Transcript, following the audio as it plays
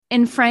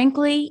And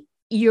frankly,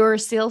 your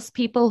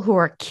salespeople who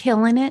are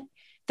killing it,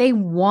 they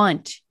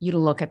want you to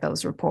look at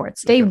those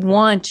reports. They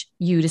want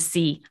you to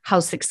see how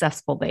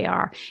successful they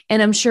are.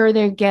 And I'm sure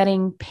they're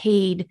getting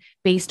paid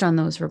based on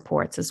those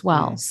reports as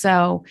well.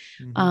 So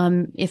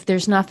if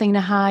there's nothing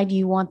to hide,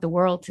 you want the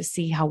world to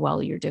see how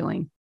well you're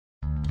doing.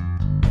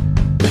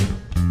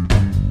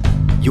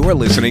 You're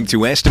listening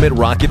to Estimate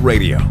Rocket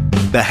Radio,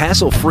 the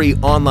hassle-free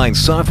online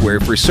software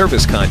for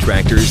service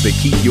contractors that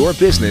keep your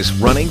business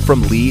running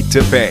from lead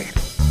to paid.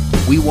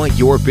 We want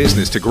your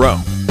business to grow,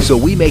 so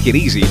we make it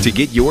easy to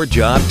get your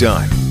job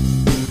done.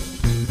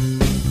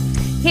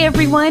 Hey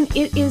everyone,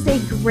 it is a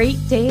great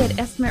day at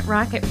Estimate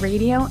Rocket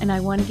Radio, and I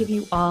want to give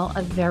you all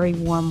a very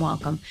warm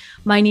welcome.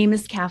 My name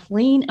is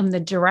Kathleen. I'm the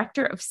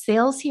Director of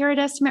Sales here at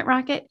Estimate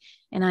Rocket,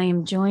 and I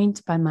am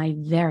joined by my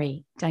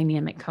very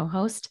dynamic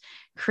co-host,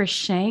 Chris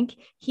Shank.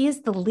 He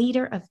is the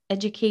leader of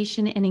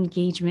education and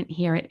engagement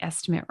here at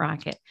Estimate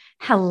Rocket.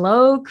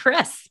 Hello,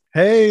 Chris.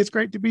 Hey, it's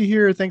great to be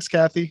here. Thanks,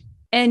 Kathy.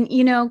 And,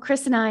 you know,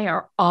 Chris and I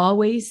are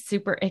always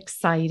super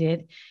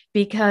excited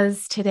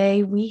because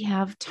today we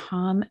have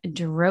Tom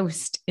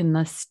Drost in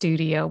the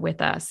studio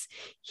with us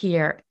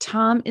here.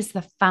 Tom is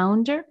the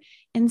founder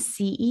and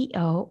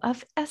CEO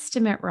of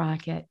Estimate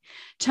Rocket.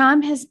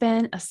 Tom has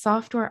been a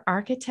software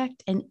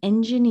architect and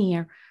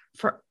engineer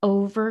for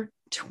over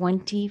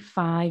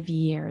 25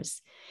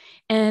 years.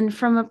 And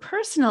from a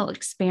personal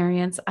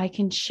experience, I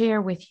can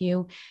share with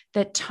you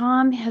that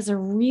Tom has a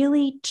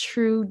really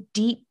true,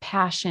 deep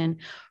passion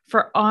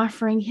for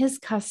offering his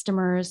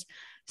customers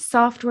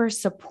software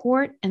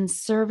support and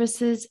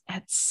services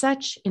at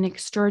such an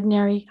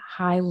extraordinary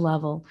high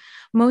level.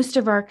 Most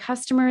of our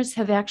customers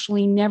have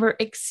actually never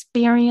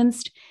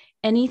experienced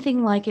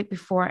anything like it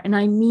before. And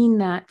I mean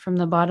that from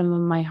the bottom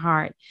of my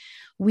heart.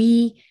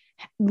 We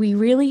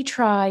really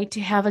try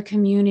to have a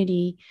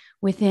community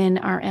within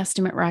our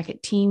Estimate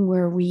Rocket team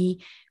where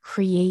we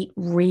create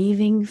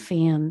raving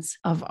fans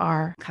of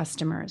our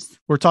customers.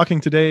 We're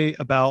talking today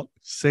about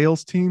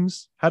sales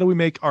teams. How do we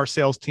make our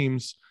sales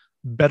teams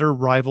better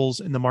rivals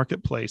in the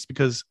marketplace?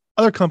 Because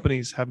other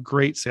companies have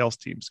great sales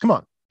teams. Come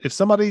on. If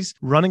somebody's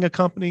running a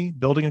company,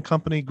 building a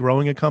company,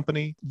 growing a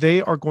company,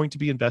 they are going to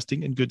be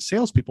investing in good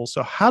salespeople.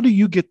 So how do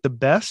you get the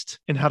best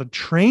and how to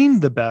train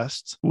the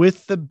best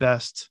with the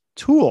best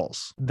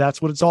tools?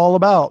 That's what it's all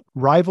about.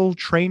 Rival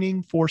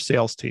training for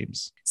sales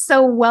teams.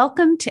 So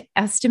welcome to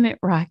Estimate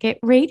Rocket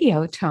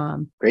Radio,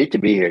 Tom. Great to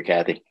be here,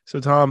 Kathy. So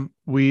Tom,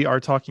 we are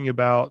talking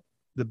about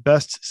the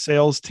best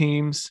sales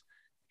teams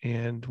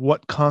and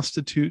what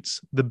constitutes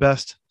the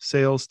best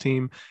sales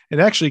team. And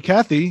actually,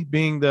 Kathy,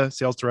 being the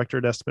sales director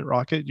at Estimate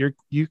Rocket,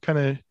 you kind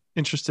of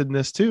interested in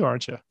this too,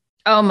 aren't you?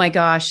 Oh my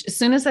gosh. As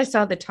soon as I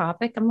saw the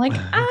topic, I'm like,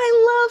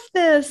 I love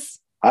this.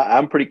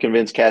 I'm pretty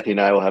convinced Kathy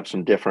and I will have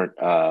some different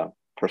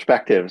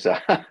perspectives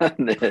on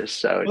this.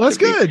 So that's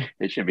good.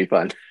 It should be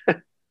fun.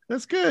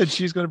 That's good.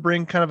 She's going to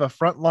bring kind of a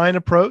frontline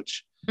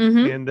approach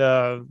and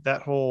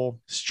that whole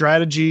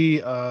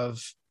strategy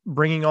of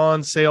bringing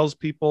on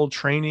salespeople,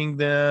 training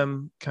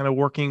them, kind of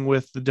working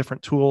with the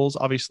different tools.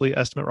 Obviously,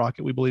 Estimate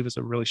Rocket, we believe, is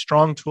a really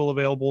strong tool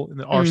available in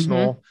the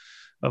arsenal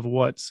of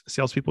what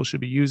salespeople should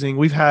be using.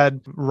 We've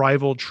had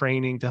rival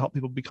training to help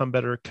people become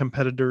better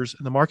competitors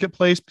in the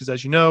marketplace, because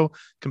as you know,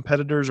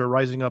 competitors are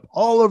rising up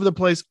all over the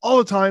place all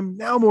the time,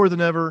 now more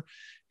than ever.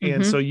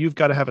 And so you've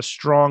got to have a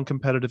strong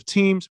competitive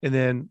teams. And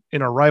then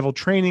in our rival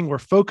training, we're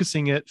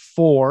focusing it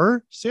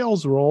for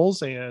sales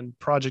roles and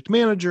project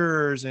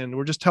managers. And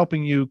we're just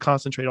helping you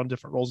concentrate on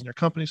different roles in your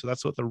company. So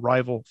that's what the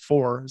Rival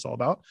 4 is all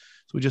about.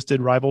 So we just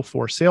did Rival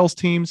 4 sales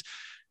teams.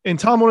 And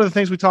Tom, one of the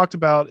things we talked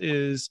about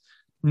is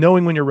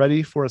knowing when you're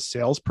ready for a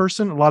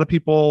salesperson. A lot of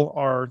people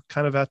are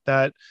kind of at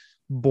that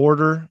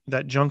border,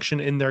 that junction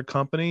in their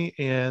company,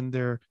 and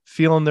they're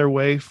feeling their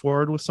way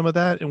forward with some of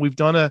that. And we've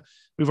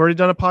already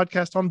done a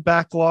podcast on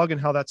backlog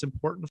and how that's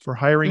important for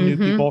hiring new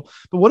people.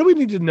 But what do we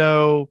need to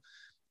know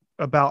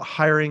about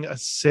hiring a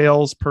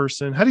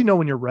salesperson? How do you know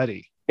when you're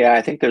ready? Yeah,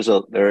 I think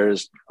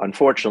there's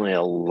unfortunately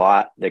a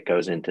lot that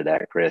goes into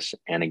that, Chris.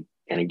 And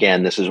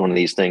again, this is one of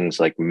these things,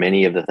 like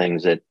many of the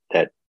things that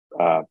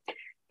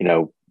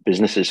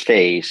businesses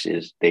face,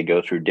 is they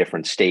go through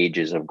different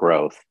stages of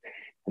growth.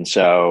 And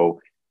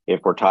so if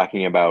we're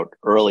talking about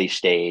early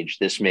stage,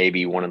 this may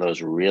be one of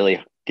those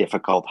really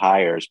difficult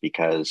hires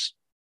because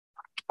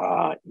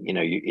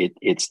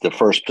it's the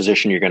first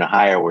position you're going to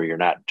hire where you're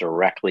not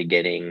directly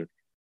getting,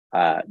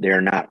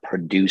 they're not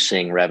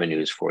producing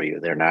revenues for you.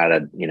 They're not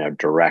a,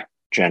 direct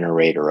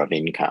generator of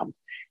income.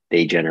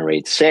 They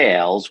generate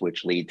sales,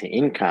 which lead to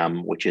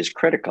income, which is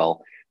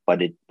critical,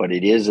 but it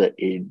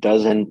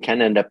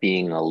can end up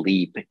being a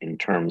leap in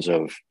terms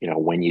of,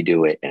 when you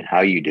do it and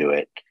how you do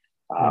it.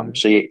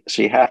 So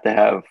you have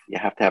to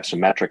have some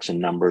metrics and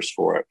numbers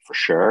for it, for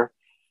sure.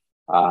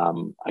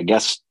 I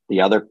guess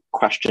the other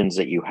questions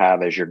that you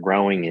have as you're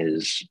growing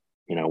is,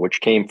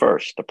 which came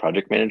first, the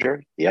project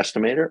manager, the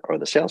estimator, or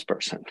the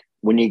salesperson?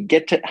 When you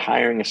get to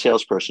hiring a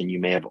salesperson, you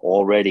may have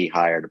already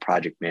hired a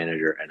project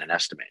manager and an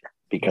estimator,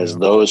 because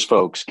those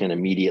folks can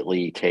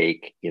immediately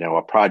take,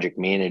 a project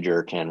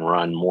manager can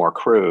run more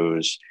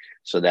crews,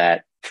 so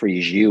that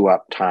frees you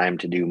up time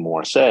to do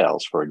more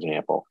sales, for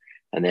example.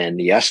 And then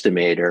the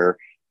estimator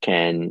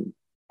can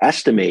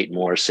estimate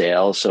more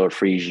sales, so it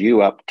frees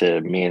you up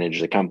to manage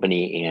the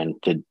company and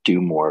to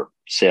do more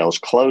sales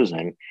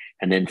closing.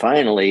 And then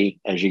finally,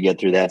 as you get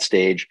through that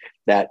stage,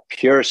 that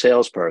pure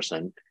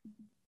salesperson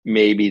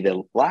may be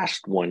the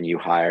last one you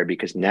hire,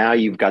 because now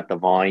you've got the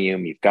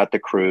volume, you've got the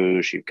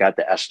crews, you've got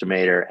the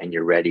estimator, and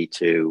you're ready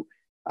to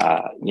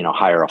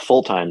hire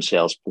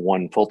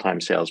one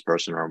full-time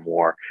salesperson or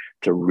more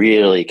to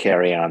really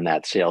carry on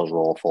that sales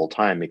role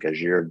full-time,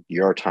 because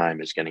your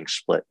time is getting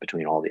split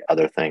between all the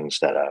other things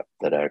that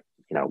a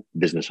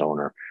business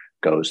owner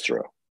goes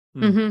through.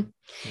 Mm-hmm.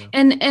 Yeah.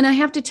 And I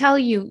have to tell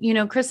you,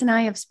 Chris and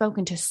I have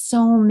spoken to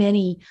so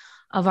many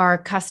of our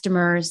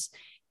customers,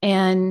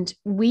 and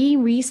we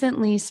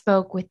recently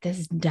spoke with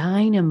this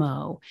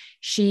dynamo.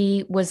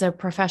 She was a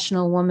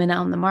professional woman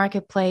out in the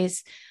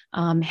marketplace,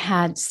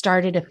 had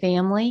started a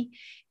family.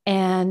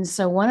 And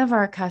so one of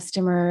our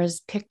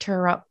customers picked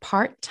her up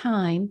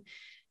part-time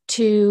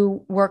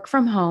to work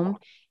from home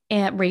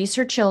and raise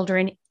her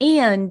children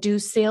and do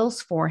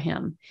sales for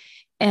him.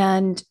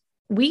 And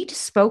we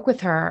spoke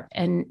with her,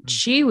 and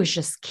she was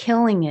just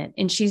killing it.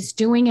 And she's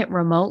doing it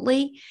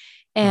remotely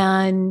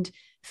and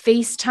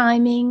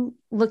FaceTiming,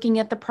 looking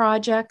at the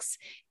projects,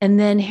 and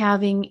then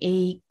having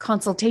a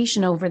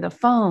consultation over the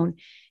phone.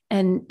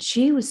 And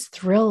she was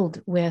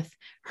thrilled with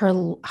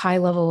her high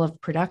level of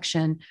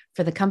production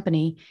for the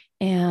company,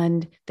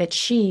 and that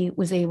she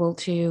was able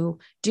to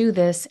do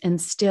this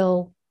and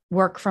still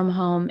work from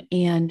home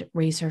and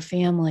raise her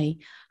family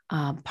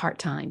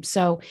part-time.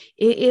 So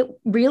it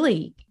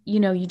really,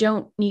 you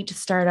don't need to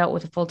start out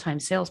with a full-time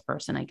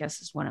salesperson, I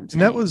guess is what I'm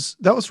saying. And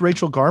that was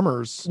Rachel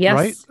Garmer's,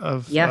 right?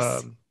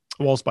 Yes.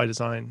 Walls by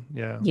Design.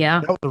 Yeah.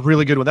 Yeah. That was a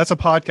really good one. That's a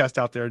podcast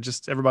out there.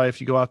 Just everybody,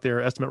 if you go out there,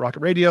 Estimate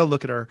Rocket Radio,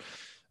 look at our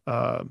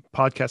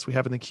podcast we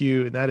have in the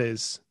queue. And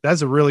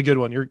that's a really good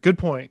one. Good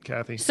point,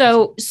 Kathy.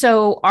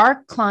 So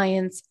our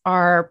clients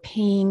are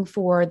paying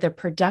for the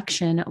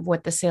production of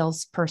what the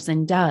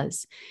salesperson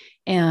does.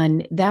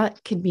 And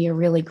that could be a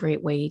really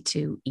great way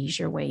to ease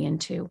your way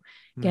into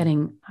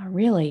getting a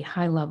really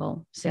high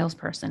level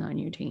salesperson on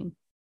your team.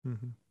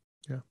 Mm-hmm.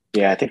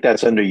 Yeah, I think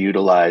that's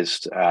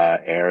underutilized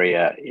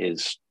area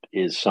is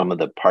some of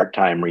the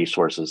part-time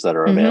resources that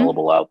are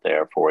available out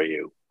there for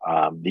you.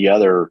 The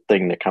other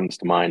thing that comes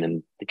to mind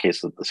in the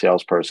case of the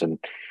salesperson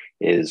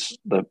is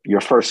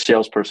your first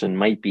salesperson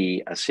might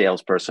be a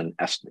salesperson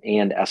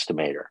and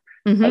estimator,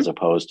 as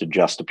opposed to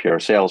just a pure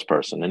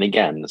salesperson. And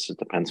again, this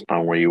depends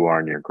upon where you are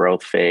in your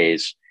growth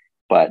phase,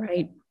 but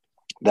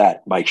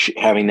that by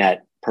having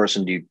that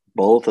person do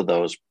both of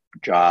those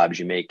jobs,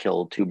 you may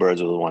kill two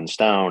birds with one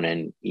stone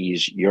and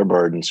ease your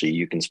burden, so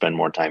you can spend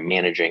more time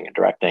managing and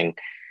directing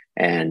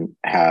and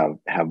have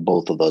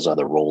both of those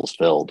other roles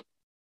filled.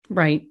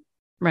 Right.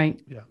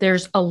 Yeah.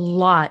 There's a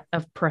lot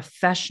of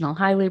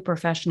highly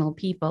professional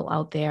people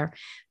out there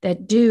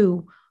that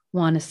do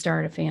want to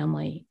start a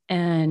family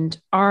and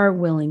are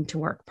willing to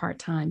work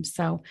part-time.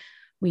 So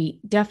we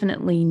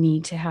definitely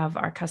need to have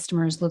our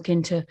customers look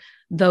into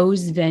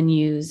those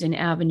venues and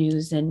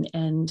avenues,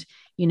 and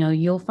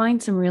you'll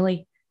find some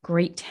really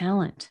great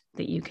talent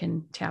that you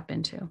can tap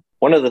into.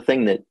 One other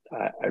thing that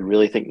I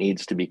really think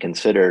needs to be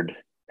considered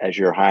as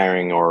you're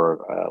hiring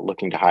or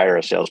looking to hire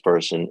a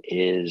salesperson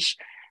is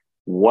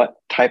what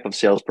type of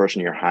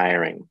salesperson you're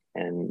hiring.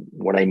 And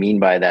what I mean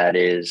by that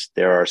is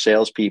there are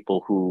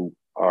salespeople who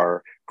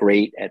are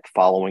great at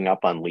following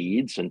up on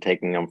leads and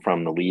taking them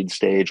from the lead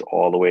stage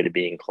all the way to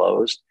being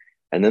closed.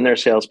 And then there are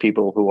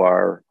salespeople who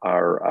are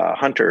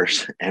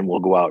hunters and will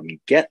go out and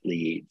get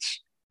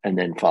leads and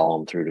then follow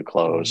them through to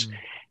close.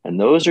 And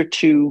those are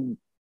two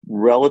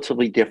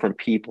relatively different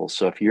people.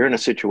 So if you're in a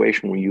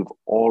situation where you've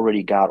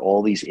already got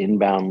all these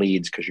inbound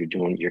leads because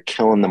you're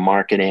killing the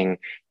marketing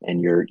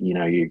and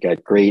you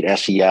got great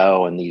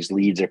SEO and these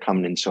leads are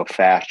coming in so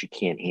fast you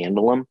can't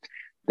handle them,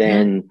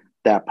 then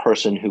that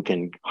person who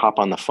can hop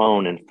on the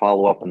phone and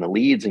follow up on the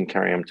leads and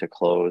carry them to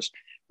close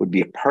would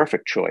be a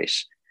perfect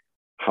choice.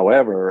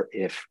 However,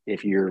 if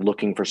you're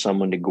looking for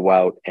someone to go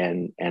out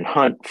and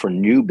hunt for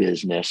new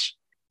business,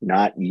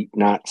 not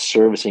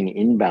servicing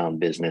inbound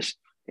business,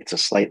 it's a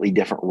slightly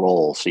different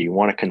role. So you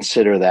want to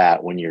consider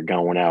that when you're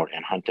going out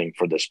and hunting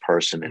for this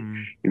person.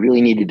 And you really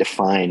need to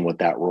define what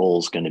that role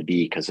is going to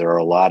be, because there are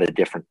a lot of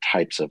different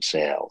types of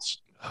sales.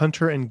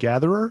 Hunter and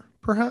gatherer,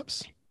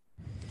 perhaps?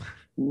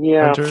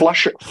 Yeah,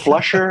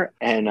 flusher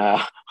and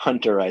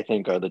hunter, I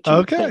think, are the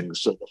two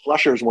things. So the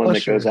flusher is one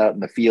that goes out in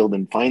the field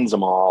and finds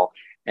them all.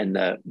 And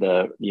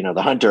the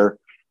hunter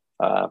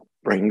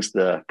brings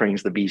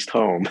the beast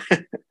home.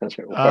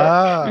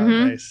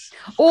 Nice.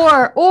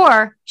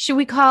 Or should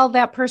we call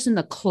that person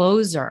the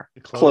closer?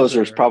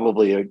 Closer is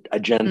probably a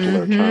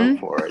gentler term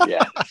for it.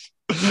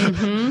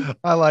 Yeah.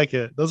 I like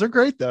it. Those are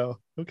great, though.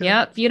 Okay.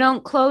 Yeah. If you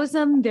don't close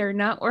them, they're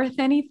not worth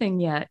anything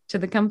yet to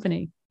the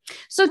company.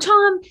 So,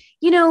 Tom,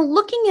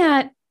 looking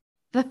at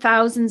the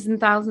thousands and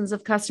thousands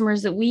of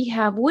customers that we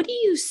have, what do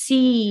you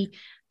see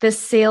the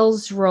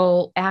sales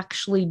role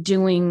actually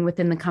doing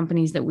within the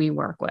companies that we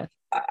work with?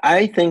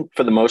 I think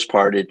for the most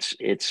part,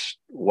 it's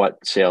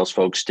what sales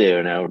folks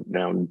do.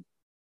 Now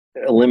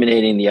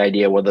eliminating the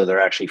idea whether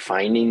they're actually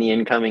finding the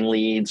incoming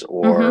leads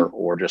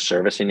or just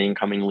servicing the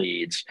incoming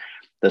leads.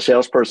 The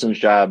salesperson's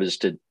job is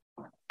to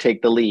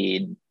take the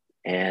lead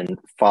and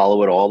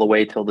follow it all the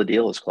way till the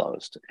deal is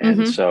closed.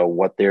 And so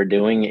what they're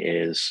doing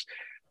is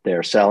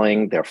they're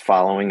selling, they're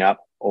following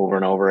up over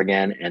and over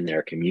again, and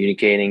they're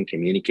communicating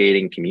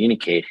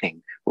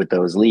with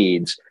those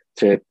leads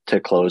to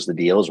close the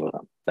deals with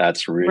them.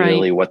 That's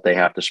really what they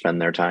have to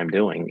spend their time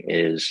doing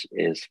is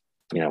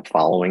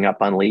following up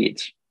on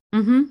leads.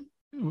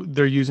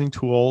 They're using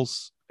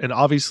tools, and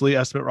obviously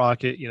Estimate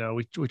Rocket,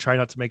 we try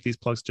not to make these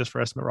plugs just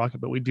for Estimate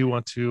Rocket, but we do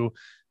want to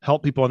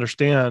help people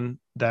understand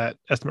that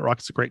Estimate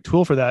Rocket's a great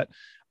tool for that.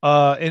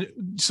 And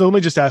so let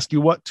me just ask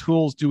you, what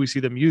tools do we see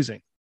them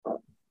using?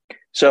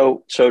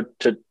 So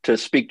to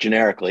speak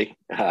generically,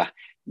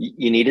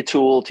 you need a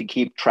tool to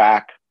keep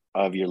track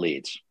of your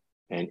leads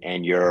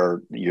and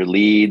your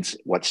leads,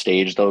 what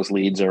stage those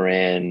leads are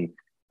in,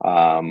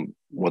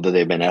 whether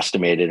they've been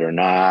estimated or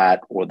not,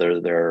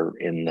 whether they're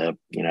in the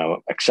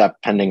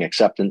pending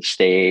acceptance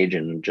stage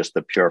and just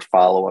the pure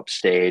follow-up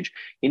stage.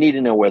 You need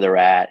to know where they're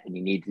at, and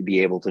you need to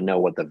be able to know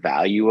what the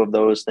value of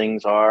those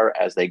things are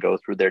as they go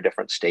through their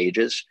different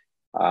stages,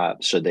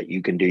 so that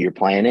you can do your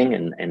planning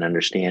and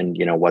understand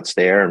what's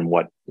there, and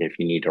what, if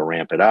you need to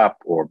ramp it up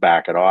or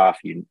back it off,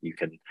 you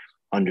can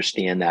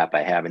understand that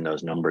by having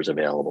those numbers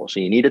available. So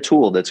you need a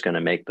tool that's going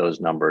to make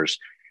those numbers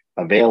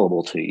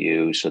available to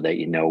you so that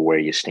you know where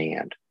you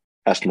stand.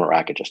 Estimate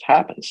Rocket just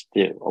happens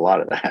to do a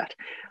lot of that.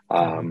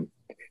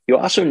 You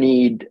also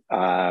need,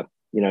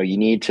 you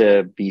need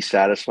to be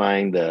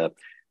satisfying the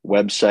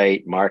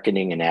website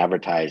marketing and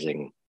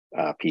advertising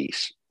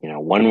piece.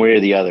 One way or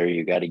the other,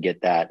 you got to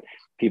get that.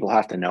 People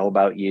have to know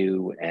about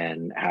you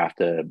and have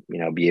to,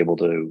 be able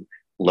to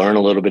learn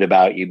a little bit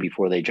about you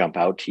before they jump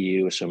out to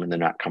you, assuming they're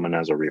not coming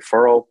as a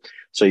referral.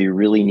 So you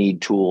really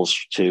need tools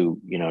to,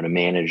 to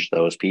manage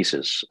those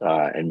pieces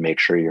and make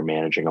sure you're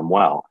managing them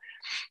well.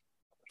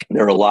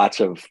 There are lots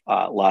of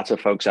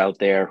folks out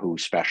there who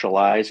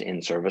specialize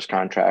in service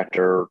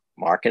contractor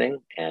marketing,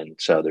 and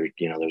so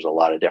there's a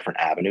lot of different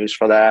avenues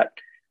for that.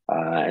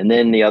 And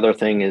then the other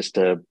thing is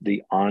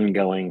the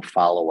ongoing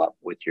follow up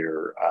with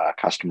your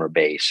customer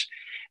base,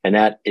 and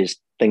that is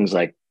things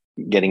like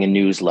getting a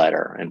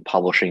newsletter and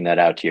publishing that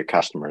out to your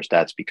customers.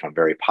 That's become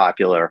very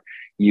popular.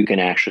 You can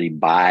actually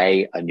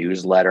buy a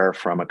newsletter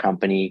from a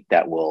company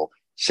that will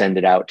send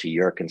it out to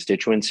your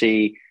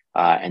constituency.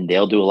 And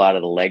they'll do a lot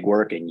of the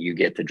legwork, and you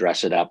get to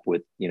dress it up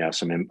with,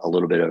 a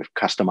little bit of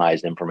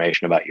customized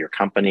information about your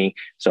company.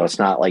 So it's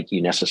not like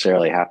you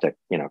necessarily have to,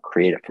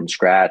 create it from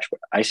scratch.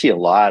 But I see a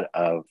lot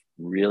of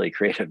really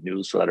creative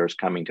newsletters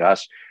coming to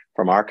us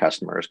from our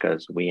customers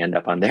because we end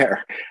up on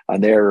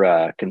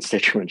their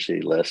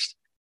constituency list.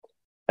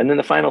 And then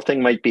the final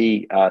thing might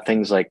be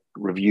things like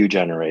review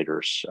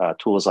generators,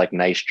 tools like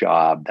Nice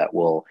Job that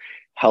will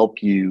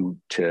help you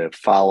to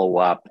follow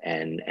up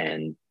and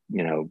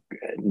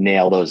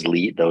nail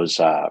those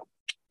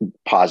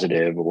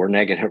positive or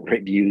negative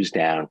reviews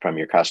down from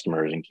your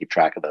customers and keep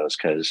track of those,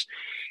 because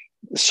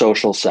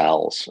social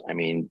sells. I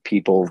mean,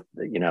 people,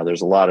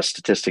 there's a lot of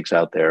statistics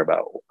out there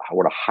about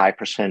what a high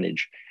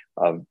percentage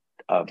of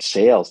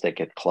sales that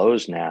get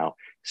closed now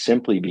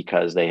simply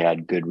because they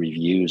had good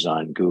reviews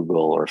on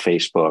Google or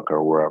Facebook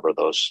or wherever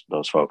those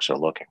folks are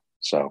looking.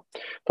 So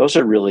those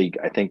are really,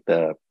 I think,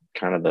 the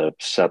kind of the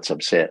set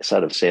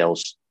of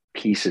sales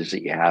pieces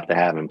that you have to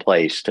have in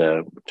place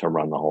to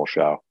run the whole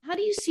show. How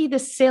do you see the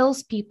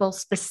salespeople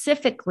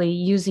specifically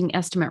using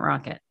Estimate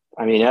Rocket?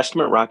 I mean,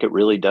 Estimate Rocket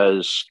really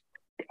does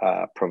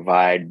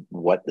provide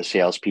what the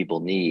salespeople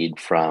need,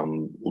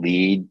 from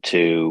lead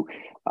to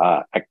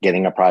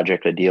getting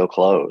a deal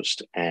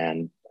closed,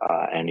 and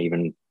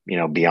even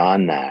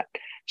beyond that.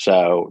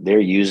 So they're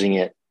using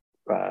it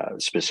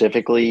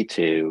specifically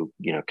to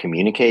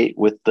communicate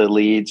with the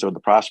leads or the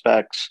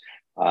prospects.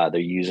 They're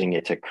using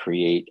it to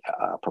create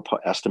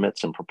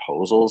estimates and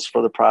proposals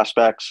for the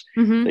prospects.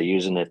 They're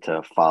using it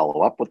to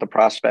follow up with the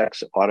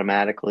prospects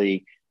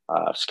automatically,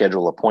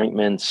 schedule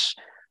appointments,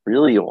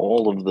 really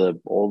all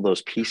of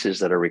those pieces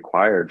that are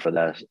required for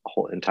that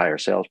whole entire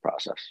sales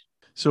process.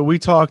 So we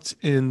talked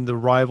in the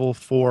Rival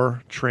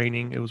 4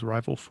 training, it was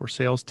Rival 4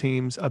 sales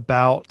teams,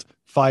 about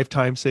 5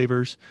 time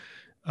savers,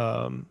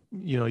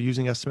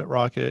 using Estimate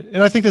Rocket.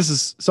 And I think this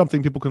is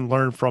something people can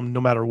learn from no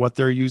matter what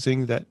they're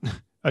using, that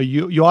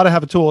you ought to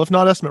have a tool, if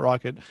not Estimate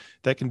Rocket,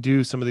 that can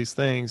do some of these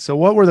things. So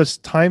what were the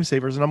time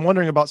savers? And I'm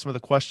wondering about some of the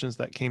questions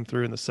that came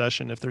through in the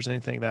session, if there's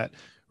anything that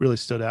really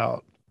stood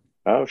out.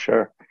 Oh,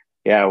 sure.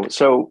 Yeah.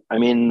 So, I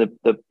mean,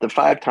 the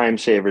 5 time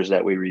savers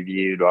that we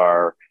reviewed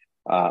are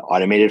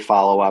automated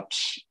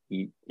follow-ups,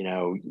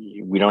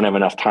 we don't have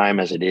enough time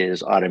as it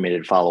is.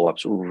 Automated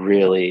follow-ups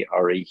really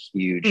are a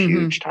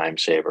huge time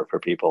saver for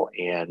people.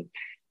 And,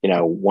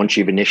 once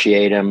you've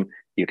initiated them,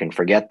 you can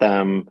forget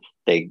them.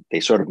 They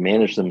sort of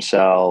manage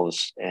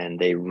themselves, and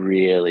they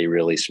really,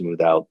 really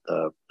smooth out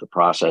the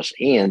process,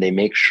 and they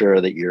make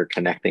sure that you're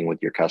connecting with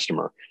your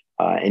customer.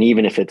 And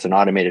even if it's an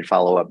automated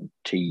follow-up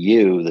to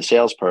you, the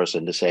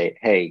salesperson, to say,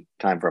 hey,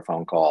 time for a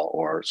phone call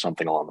or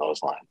something along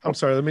those lines. I'm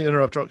sorry, let me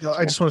interrupt.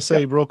 I just want to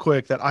say real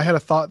quick that I had a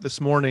thought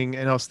this morning,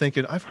 and I was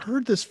thinking, I've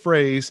heard this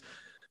phrase,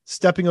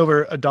 stepping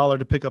over a dollar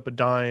to pick up a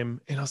dime.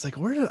 And I was like,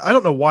 I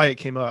don't know why it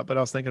came up, but I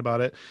was thinking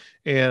about it.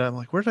 And I'm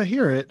like, where did I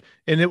hear it?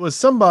 And it was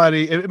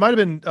somebody, it might've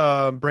been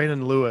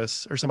Brandon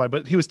Lewis or somebody,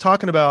 but he was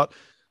talking about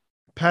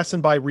passing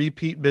by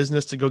repeat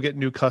business to go get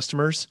new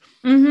customers.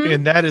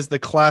 And that is the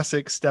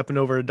classic stepping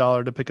over a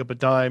dollar to pick up a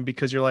dime,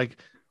 because you're like,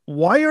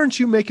 why aren't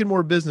you making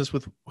more business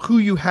with who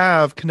you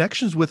have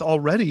connections with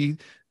already?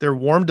 They're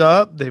warmed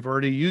up. They've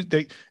already used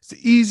it's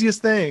the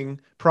easiest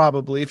thing,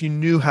 probably, if you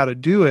knew how to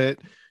do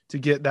it, to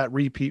get that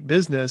repeat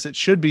business. It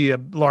should be a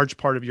large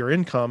part of your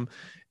income.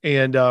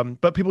 And,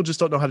 but people just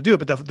don't know how to do it.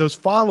 But those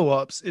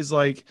follow-ups is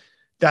like,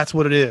 that's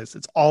what it is.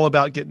 It's all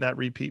about getting that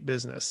repeat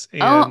business.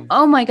 And,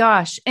 oh my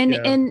gosh.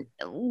 And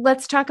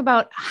let's talk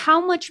about,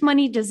 how much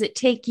money does it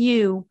take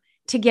you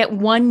to get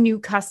one new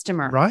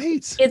customer?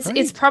 Right.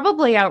 It's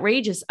probably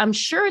outrageous. I'm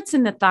sure it's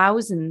in the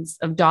thousands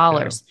of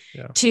dollars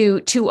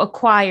to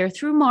acquire,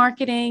 through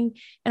marketing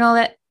and all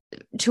that,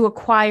 to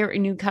acquire a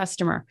new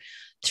customer.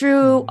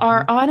 Through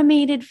our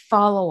automated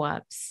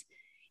follow-ups,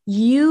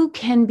 you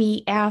can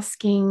be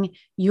asking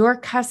your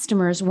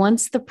customers,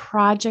 once the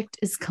project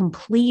is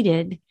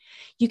completed,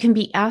 you can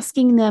be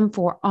asking them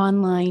for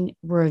online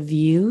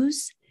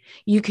reviews.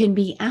 You can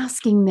be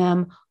asking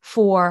them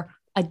for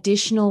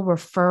additional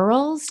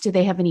referrals. Do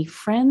they have any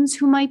friends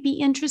who might be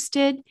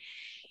interested?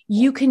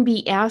 You can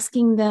be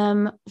asking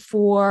them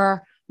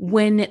for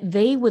when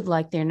they would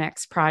like their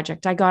next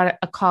project. I got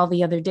a call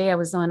the other day. I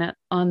was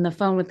on the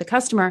phone with the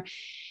customer,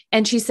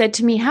 and she said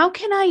to me, how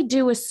can I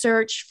do a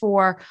search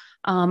for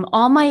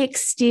all my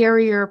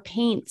exterior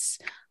paints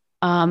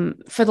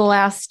for the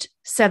last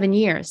 7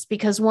 years?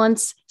 Because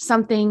once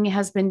something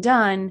has been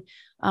done,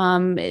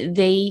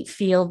 they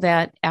feel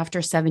that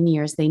after 7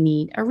 years, they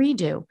need a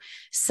redo.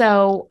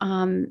 So,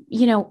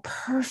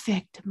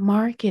 perfect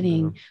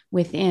marketing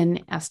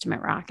within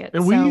Estimate Rocket.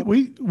 And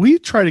we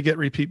try to get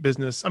repeat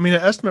business. I mean,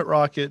 at Estimate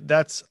Rocket,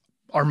 that's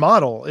our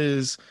model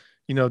is,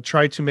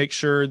 try to make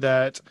sure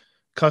that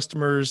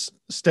customers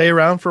stay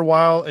around for a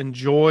while,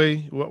 enjoy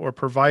what we're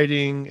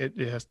providing. It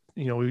has,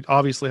 we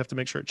obviously have to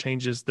make sure it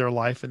changes their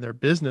life and their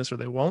business, or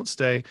they won't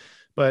stay.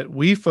 But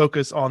we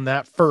focus on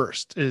that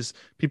first, is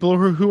people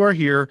who are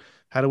here,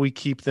 how do we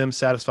keep them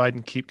satisfied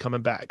and keep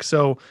coming back?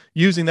 So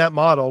using that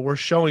model, we're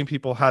showing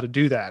people how to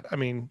do that. I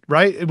mean,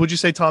 right? Would you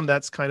say, Tom,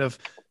 that's kind of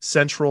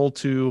central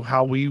to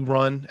how we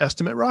run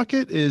Estimate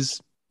Rocket,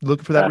 is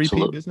looking for that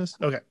repeat business?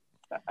 Okay.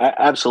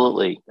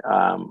 Absolutely.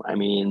 I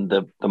mean,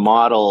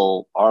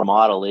 our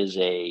model is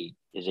a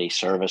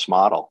service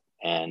model,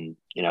 and,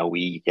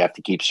 we have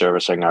to keep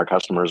servicing our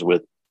customers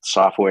with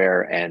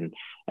software and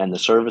the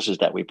services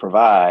that we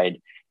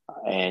provide.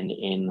 And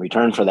in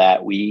return for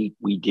that, we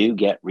do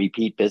get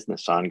repeat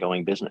business,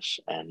 ongoing business.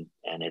 And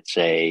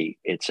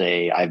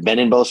I've been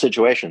in both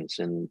situations.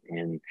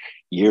 In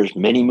years,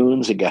 many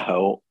moons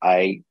ago,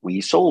 we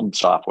sold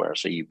software.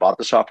 So you bought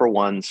the software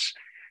once,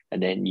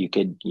 and then you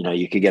could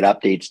get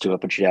updates to it,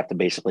 but you'd have to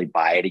basically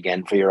buy it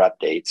again for your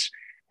updates.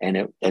 And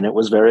it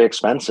was very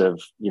expensive,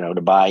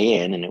 to buy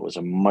in, and it was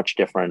a much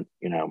different,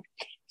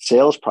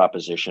 sales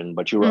proposition,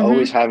 but you were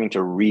always having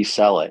to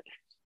resell it.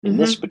 In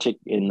this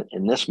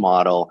in this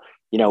model,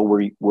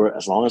 we're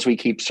as long as we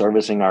keep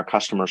servicing our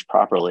customers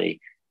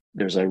properly,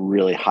 there's a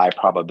really high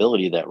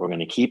probability that we're going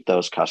to keep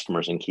those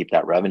customers and keep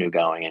that revenue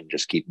going, and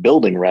just keep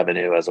building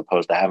revenue, as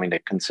opposed to having to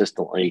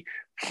consistently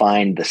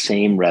find the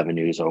same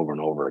revenues over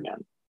and over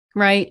again.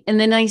 Right. And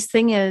the nice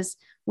thing is,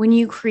 when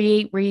you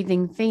create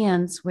Raving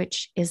Fans,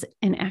 which is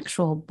an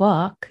actual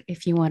book,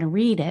 if you want to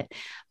read it,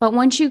 but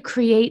once you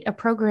create a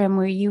program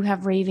where you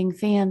have Raving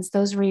Fans,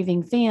 those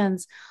Raving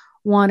Fans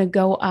want to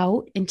go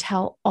out and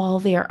tell all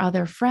their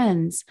other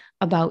friends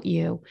about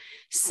you.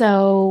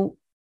 So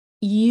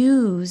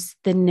use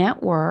the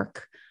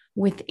network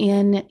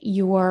within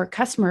your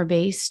customer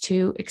base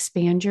to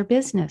expand your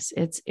business.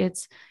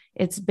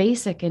 It's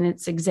basic, and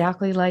it's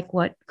exactly like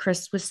what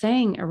Chris was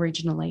saying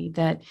originally,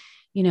 that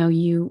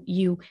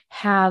you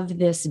have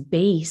this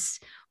base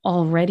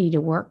already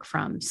to work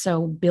from.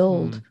 So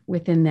build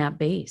within that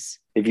base.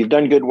 If you've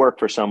done good work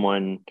for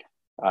someone,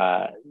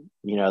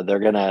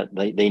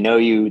 they know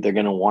you, they're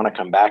going to want to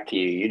come back to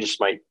you. You just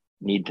might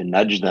need to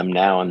nudge them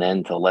now and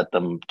then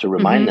to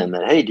remind them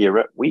that, hey,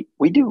 dear, we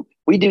do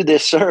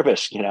this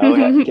service,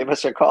 give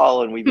us a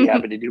call and we'd be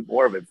happy to do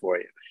more of it for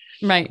you.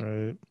 Right.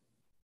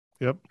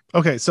 Yep.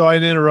 Okay. So I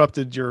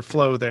interrupted your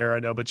flow there, I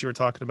know, but you were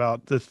talking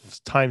about the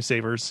time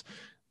savers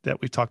that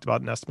we talked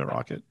about in Estimate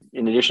Rocket.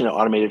 In addition to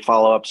automated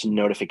follow-ups and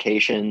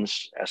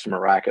notifications,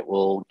 Estimate Rocket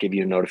will give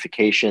you a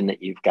notification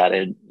that you've got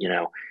to,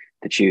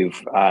 that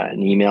you've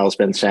an email's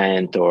been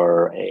sent,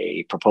 or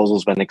a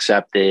proposal's been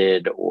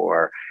accepted,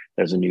 or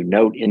there's a new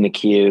note in the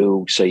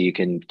queue, so you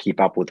can keep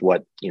up with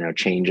what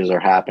changes are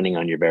happening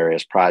on your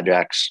various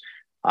projects.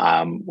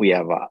 We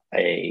have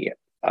a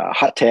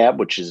hot tab,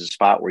 which is a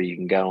spot where you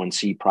can go and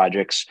see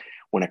projects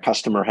when a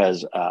customer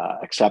has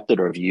accepted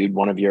or viewed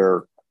one of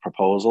your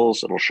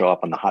proposals. It'll show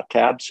up on the hot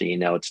tab, so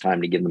it's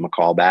time to give them a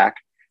call back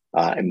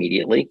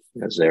immediately,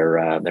 as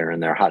they're in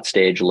their hot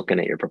stage looking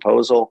at your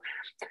proposal.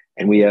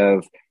 And we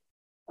have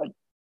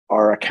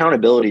our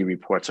accountability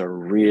reports are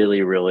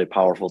really, really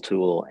powerful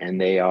tool,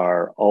 and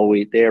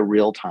they're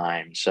real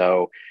time.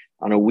 So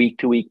on a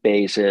week-to-week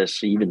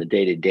basis, even the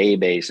day-to-day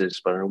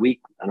basis, but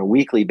on a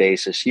weekly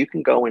basis, you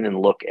can go in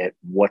and look at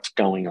what's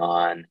going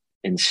on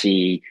and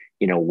see,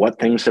 what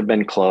things have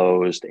been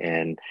closed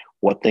and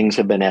what things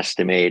have been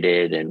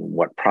estimated and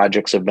what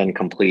projects have been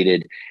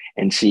completed,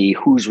 and see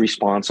who's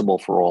responsible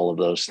for all of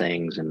those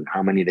things and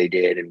how many they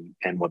did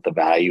and what the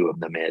value of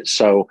them is.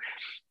 So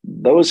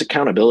those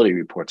accountability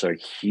reports are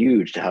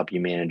huge to help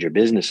you manage your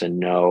business and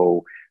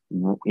know,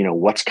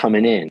 what's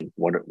coming in,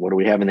 what do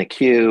we have in the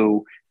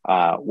queue,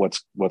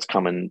 what's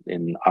coming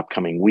in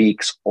upcoming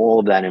weeks. All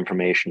of that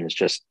information is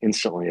just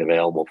instantly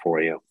available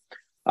for you.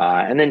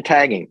 And then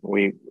tagging.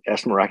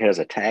 Estimate Rocket has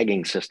a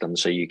tagging system,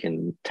 so you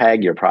can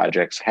tag your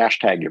projects,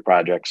 hashtag your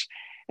projects,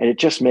 and it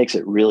just makes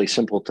it really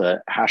simple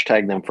to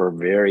hashtag them for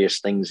various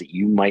things that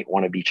you might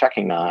want to be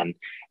checking on.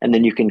 And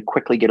then you can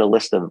quickly get a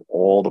list of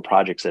all the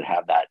projects that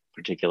have that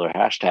particular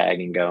hashtag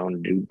and go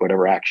and do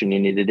whatever action you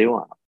need to do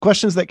on them.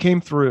 Questions that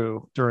came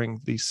through during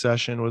the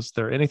session, was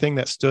there anything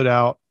that stood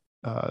out?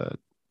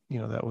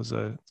 That was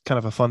a kind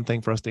of a fun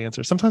thing for us to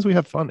answer. Sometimes we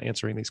have fun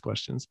answering these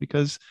questions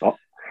because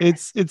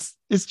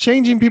it's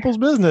changing people's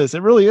business.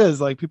 It really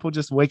is. Like, people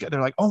just wake up, they're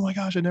like, oh my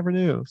gosh, I never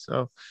knew.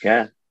 So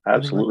yeah,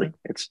 absolutely.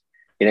 It's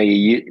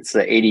it's the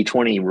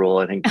 80-20 rule.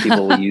 I think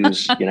people will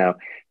use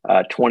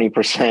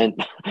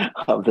 20%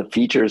 of the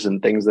features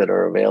and things that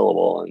are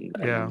available,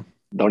 and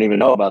don't even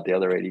know about the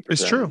other 80%.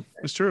 It's true.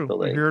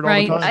 We hear it all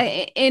right. the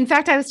time. In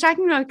fact, I was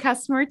talking to a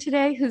customer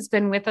today who's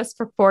been with us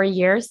for 4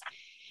 years,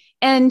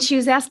 and she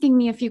was asking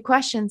me a few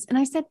questions. And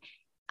I said,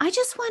 I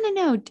just want to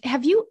know,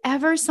 have you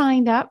ever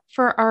signed up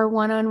for our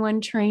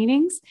one-on-one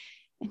trainings?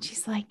 And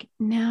she's like,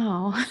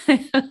 no.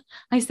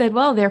 I said,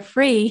 well, they're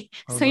free.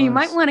 So you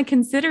might want to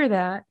consider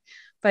that.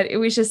 But it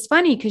was just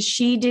funny because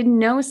she didn't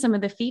know some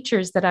of the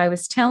features that I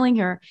was telling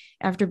her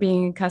after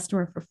being a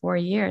customer for 4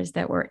 years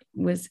that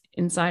was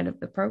inside of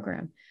the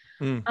program.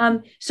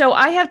 So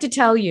I have to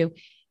tell you,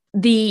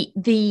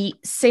 the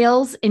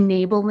sales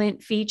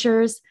enablement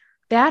features,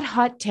 that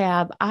hot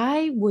tab,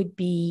 I would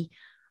be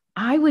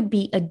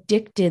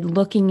addicted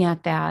looking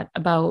at that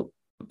about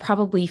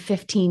probably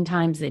 15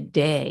 times a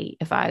day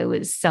if I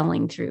was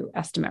selling through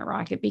Estimate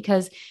Rocket,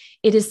 because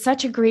it is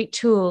such a great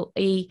tool.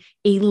 A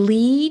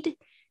lead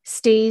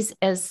stays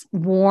as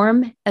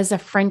warm as a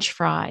French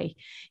fry.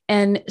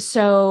 And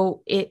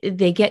so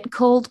they get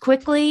cold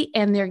quickly,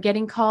 and they're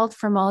getting called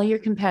from all your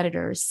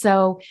competitors.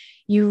 So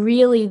you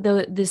really,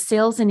 the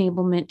sales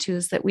enablement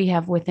tools that we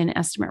have within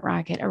Estimate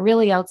Rocket are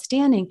really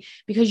outstanding,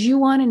 because you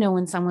want to know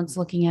when someone's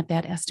looking at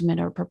that estimate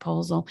or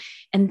proposal,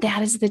 and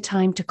that is the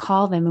time to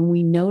call them. And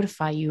we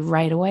notify you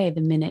right away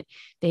the minute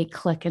they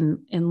click and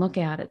look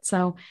at it.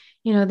 So,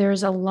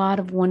 there's a lot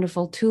of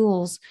wonderful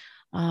tools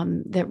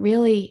that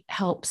really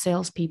help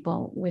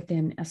salespeople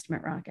within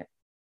Estimate Rocket.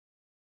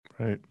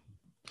 Right.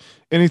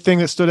 Anything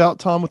that stood out,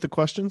 Tom, with the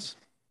questions?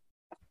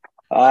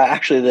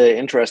 Actually, the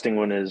interesting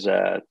one is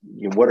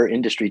what are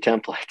industry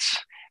templates,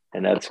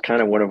 and that's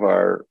kind of one of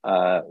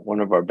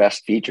our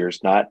best features.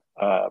 Not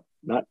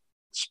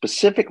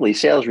specifically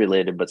sales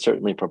related, but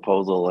certainly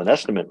proposal and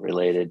estimate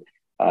related.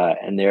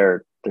 And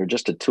they're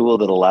just a tool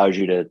that allows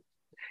you to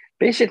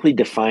basically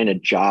define a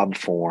job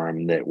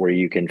form where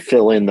you can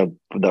fill in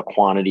the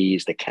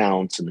quantities, the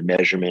counts, and the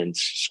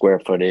measurements, square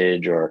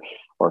footage, or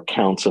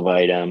counts of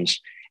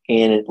items.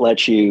 And it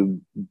lets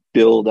you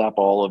build up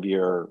all of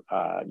your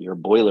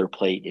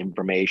boilerplate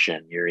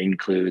information, your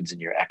includes and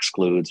your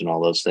excludes and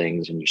all those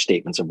things, and your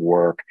statements of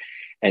work.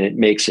 And it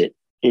makes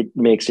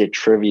it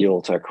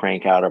trivial to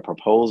crank out a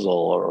proposal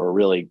or a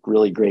really,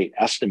 really great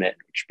estimate,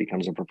 which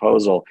becomes a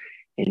proposal,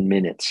 in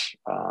minutes.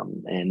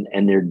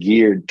 And they're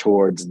geared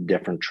towards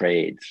different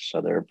trades.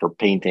 So they're for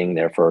painting,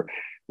 they're for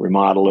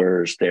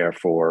remodelers, they're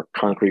for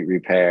concrete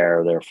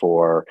repair, they're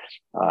for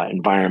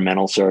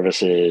environmental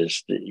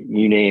services,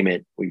 you name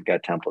it, we've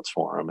got templates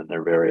for them, and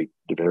they're very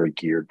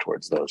geared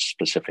towards those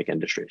specific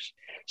industries.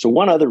 So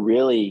one other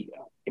really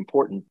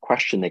important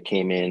question that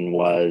came in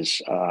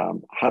was,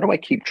 how do I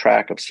keep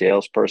track of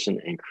salesperson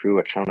and crew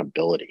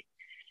accountability?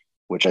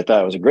 Which I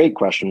thought was a great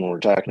question when we're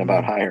talking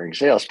about hiring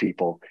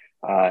salespeople.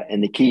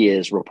 And the key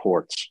is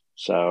reports.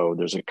 So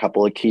there's a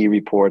couple of key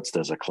reports.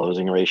 There's a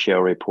closing ratio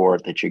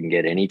report that you can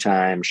get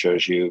anytime,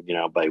 shows you,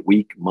 by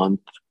week, month,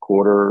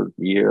 quarter,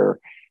 year,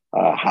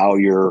 how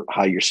your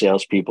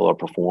salespeople are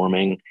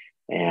performing,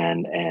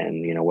 and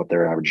what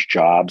their average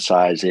job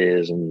size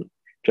is, and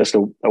just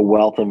a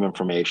wealth of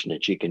information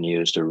that you can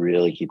use to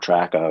really keep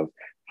track of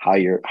how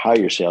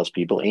your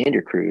salespeople and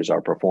your crews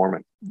are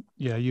performing.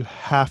 Yeah, you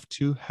have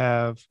to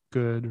have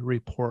good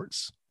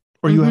reports,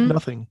 or you have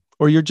nothing,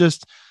 or you're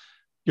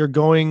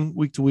going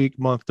week to week,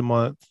 month to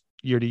month,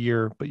 year to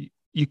year, but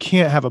you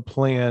can't have a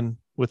plan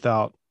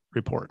without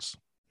reports.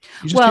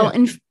 Well,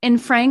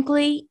 and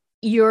frankly,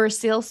 your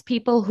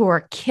salespeople who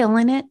are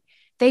killing it,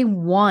 they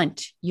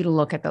want you to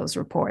look at those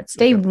reports.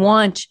 They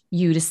want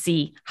you to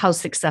see how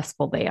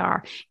successful they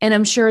are. And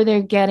I'm sure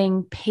they're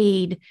getting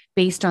paid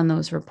based on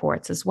those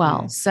reports as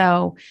well.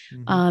 So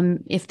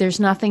if there's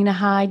nothing to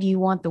hide, you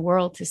want the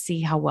world to see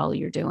how well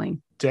you're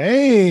doing.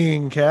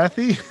 Dang,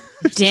 Kathy.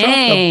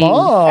 Dang.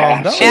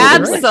 Absolutely.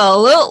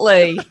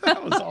 Absolutely.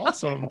 That was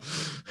awesome.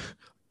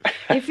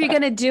 If you're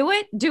going to do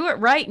it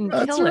right and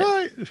kill it.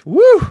 Right.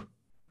 Woo.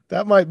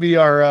 That might be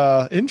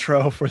our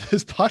intro for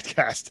this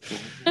podcast.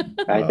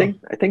 I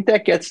think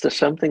that gets to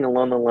something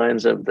along the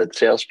lines of that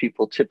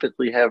salespeople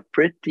typically have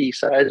pretty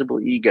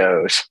sizable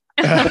egos.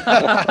 There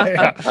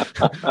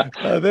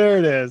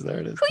it is. Who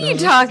are you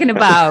talking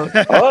about?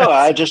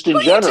 I just in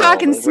Who general. Who are you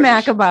talking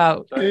smack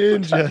about?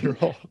 In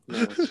general.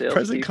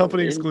 Present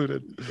company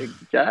excluded.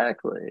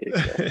 Exactly.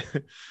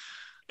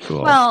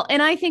 Cool. Well,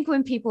 and I think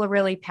when people are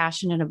really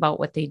passionate about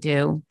what they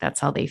do, that's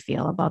how they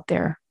feel about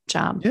their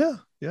job.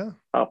 Yeah.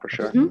 Oh, for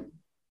sure. Mm-hmm.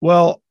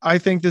 Well, I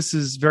think this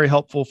is very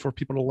helpful for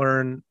people to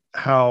learn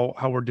how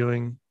we're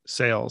doing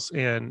sales,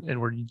 and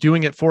we're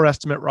doing it for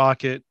Estimate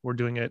Rocket. We're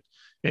doing it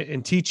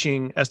in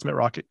teaching Estimate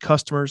Rocket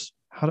customers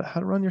how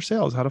to run your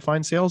sales, how to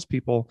find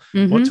salespeople,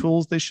 what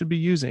tools they should be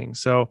using.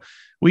 So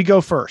we go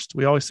first.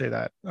 We always say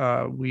that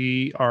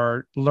we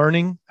are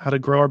learning how to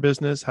grow our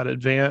business, how to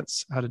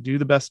advance, how to do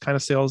the best kind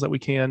of sales that we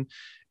can.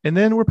 And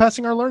then we're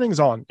passing our learnings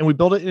on, and we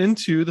build it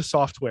into the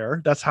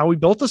software. That's how we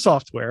built the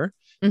software,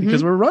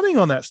 because we're running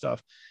on that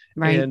stuff.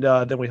 Right. And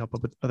then we help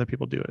other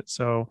people do it.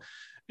 So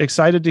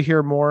excited to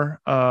hear more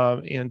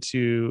and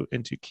to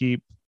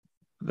keep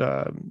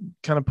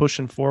kind of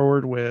pushing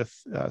forward with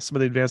some of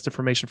the advanced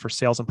information for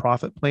sales and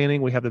profit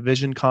planning. We have the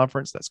Vision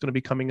Conference that's going to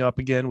be coming up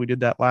again. We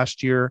did that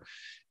last year,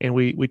 and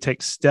we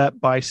take step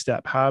by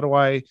step. How do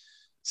I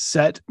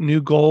set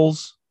new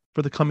goals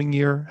for the coming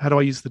year? How do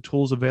I use the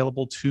tools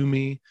available to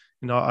me?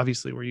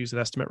 Obviously we're using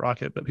Estimate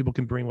Rocket, but people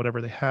can bring whatever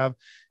they have.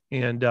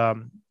 And,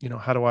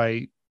 how do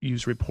I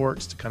use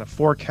reports to kind of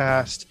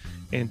forecast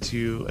and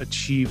to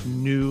achieve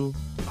new,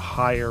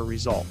 higher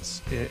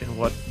results in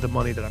what the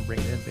money that I'm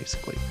bringing in,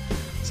 basically.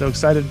 So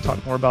excited to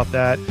talk more about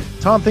that.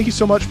 Tom, thank you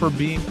so much for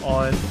being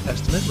on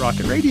Estimate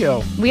Rocket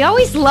Radio. We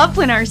always love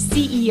when our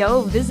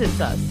CEO visits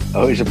us.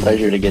 Always a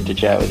pleasure to get to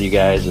chat with you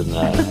guys, and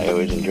I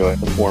always enjoy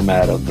the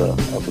format of the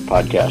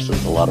podcast.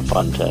 It's a lot of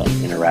fun to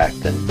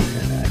interact and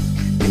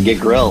get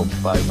grilled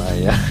by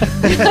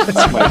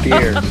my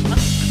peers.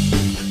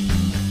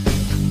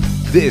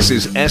 This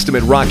is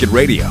Estimate Rocket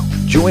Radio.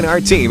 Join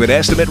our team at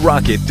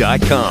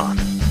estimaterocket.com.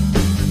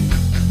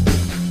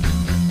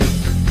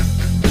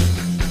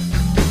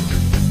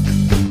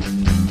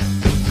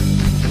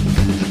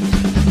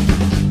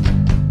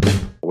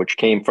 Which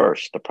came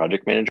first, the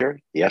project manager,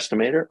 the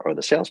estimator, or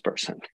the salesperson?